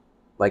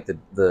 Like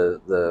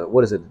the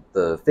what is it?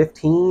 The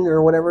 15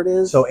 or whatever it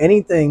is? So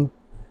anything.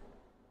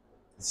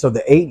 So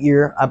the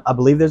 8-year, I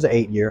believe there's an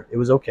 8-year. It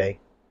was okay.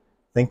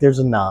 I think there's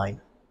a 9,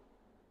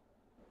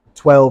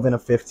 12, and a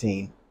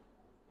 15.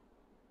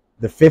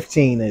 The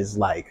 15 is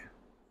like.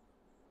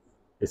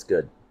 It's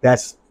good.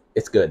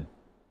 It's good.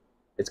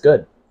 It's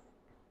good.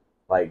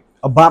 Like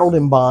a bottled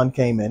in bond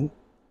came in,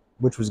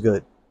 which was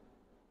good.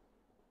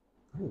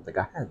 I don't think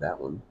I had that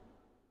one.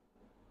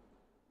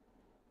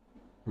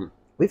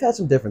 We've had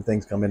some different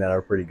things come in that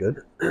are pretty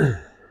good.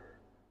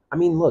 I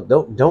mean, look,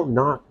 don't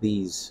knock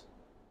these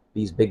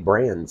big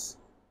brands.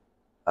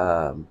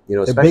 You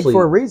know, they're big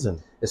for a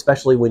reason.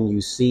 Especially when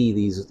you see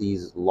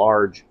these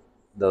large,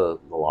 the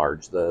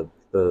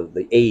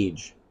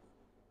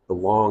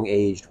long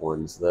aged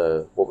ones.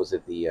 What was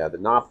it? The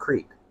Knob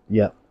Creek.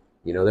 Yep.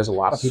 You know, there's a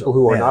lot of people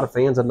who are not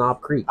fans of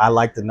Knob Creek. I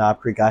like the Knob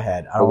Creek I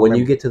had. But when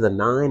you get to the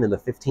 9 and the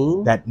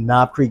 15, that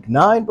Knob Creek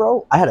 9,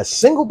 bro, I had a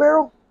single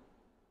barrel.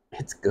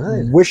 It's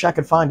good. Wish I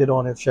could find it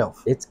on its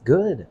shelf. It's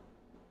good.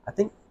 I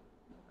think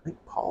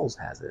Paul's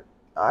has it.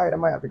 All right, I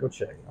might have to go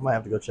check. I might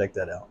have to go check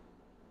that out.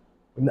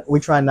 We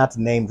try not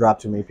to name drop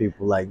too many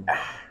people, like.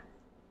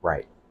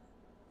 Right.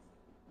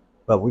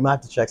 But we might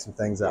have to check some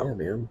things out. Yeah,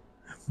 man.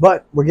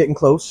 But we're getting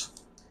close.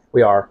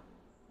 We are.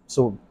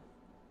 So,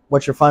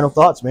 what's your final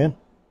thoughts, man?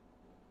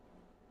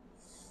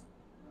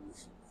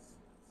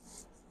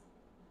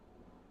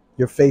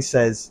 Your face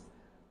says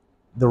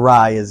the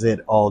rye is it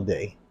all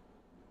day.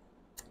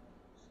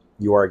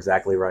 You are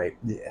exactly right.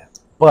 Yeah.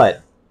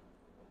 But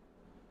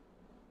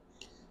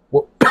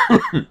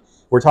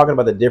we're talking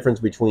about the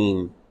difference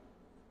between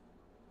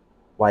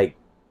like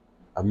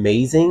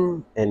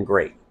amazing and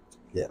great.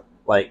 Yeah.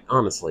 Like,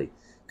 honestly,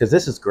 because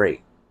this is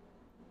great.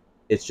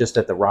 It's just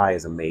that the rye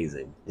is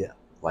amazing. Yeah.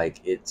 Like,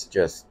 it's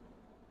just,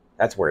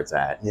 that's where it's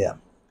at. Yeah.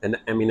 And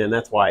I mean, and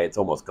that's why it's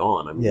almost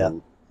gone. I mean, yeah.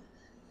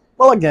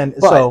 Well, again,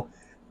 so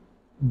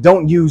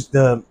don't use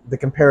the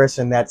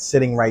comparison that's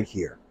sitting right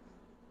here.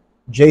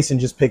 Jason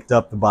just picked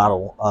up the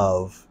bottle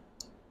of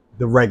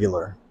the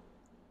regular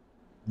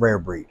rare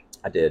breed.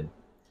 I did.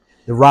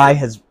 The rye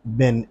has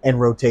been in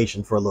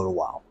rotation for a little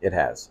while. It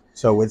has.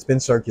 So it's been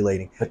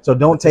circulating. So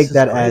don't take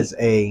that as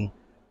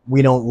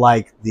we don't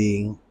like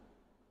the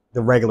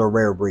regular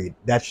rare breed.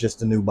 That's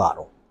just a new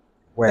bottle.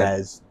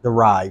 Whereas the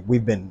rye,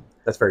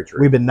 that's very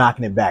true. We've been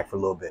knocking it back for a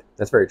little bit.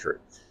 That's very true.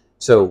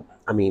 So,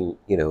 I mean,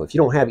 you know, if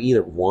you don't have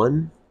either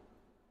one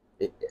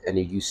and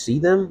you see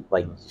them,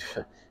 like,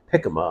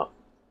 pick them up.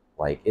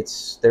 Like,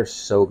 they're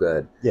so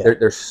good. Yeah.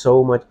 There's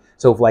so much.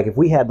 So, if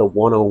we had the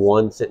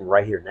 101 sitting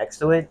right here next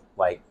to it,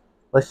 like,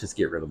 let's just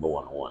get rid of the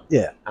 101.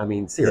 Yeah. I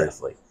mean,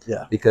 seriously.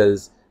 Yeah.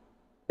 Because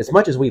as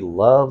much as we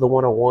love the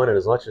 101 and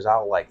as much as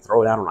I'll, like,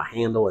 throw it out on a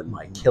handle and,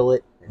 like, kill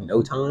it in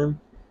no time,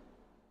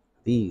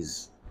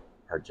 these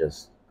are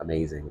just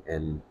amazing.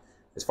 And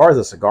as far as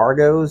a cigar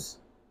goes,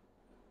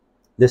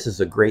 this is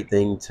a great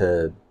thing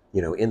to,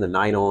 you know, end the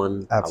night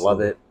on. Absolutely. I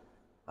love it.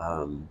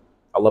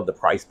 I love the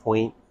price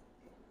point.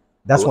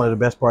 That's one of the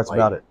best parts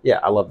about it. Yeah,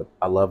 I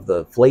love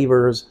the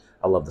flavors.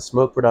 I love the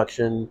smoke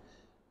production.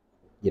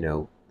 You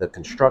know, the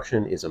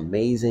construction is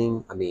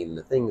amazing. I mean,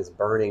 the thing is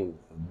burning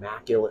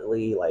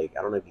immaculately. Like,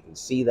 I don't know if you can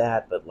see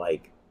that, but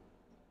like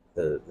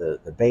the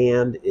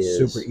band is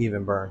super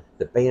even burn.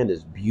 The band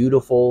is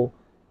beautiful,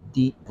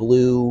 deep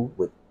blue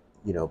with,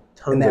 you know,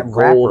 tons of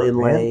wrapper, gold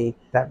inlay. Man,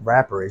 that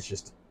wrapper is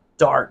just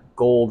dark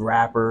gold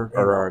wrapper,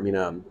 or I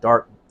mean,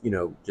 dark, you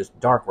know, just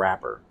dark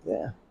wrapper.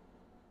 Yeah,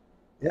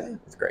 yeah,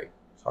 it's great.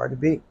 It's hard to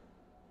beat.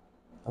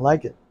 I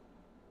like it.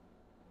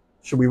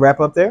 Should we wrap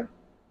up there?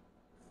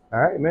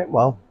 All right, man.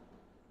 Well,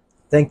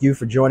 thank you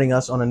for joining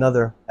us on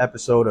another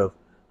episode of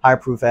High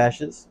Proof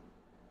Ashes.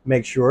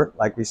 Make sure,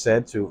 like we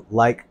said, to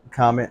like,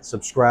 comment,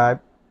 subscribe,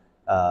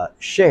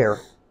 share,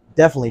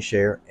 definitely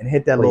share, and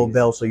hit that little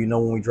bell so you know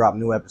when we drop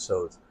new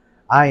episodes.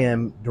 I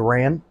am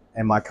Duran,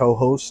 and my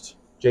co-host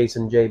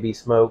Jason JB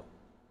Smoke,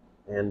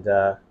 and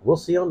we'll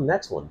see you on the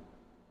next one.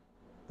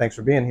 Thanks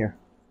for being here.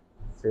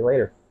 See you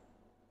later.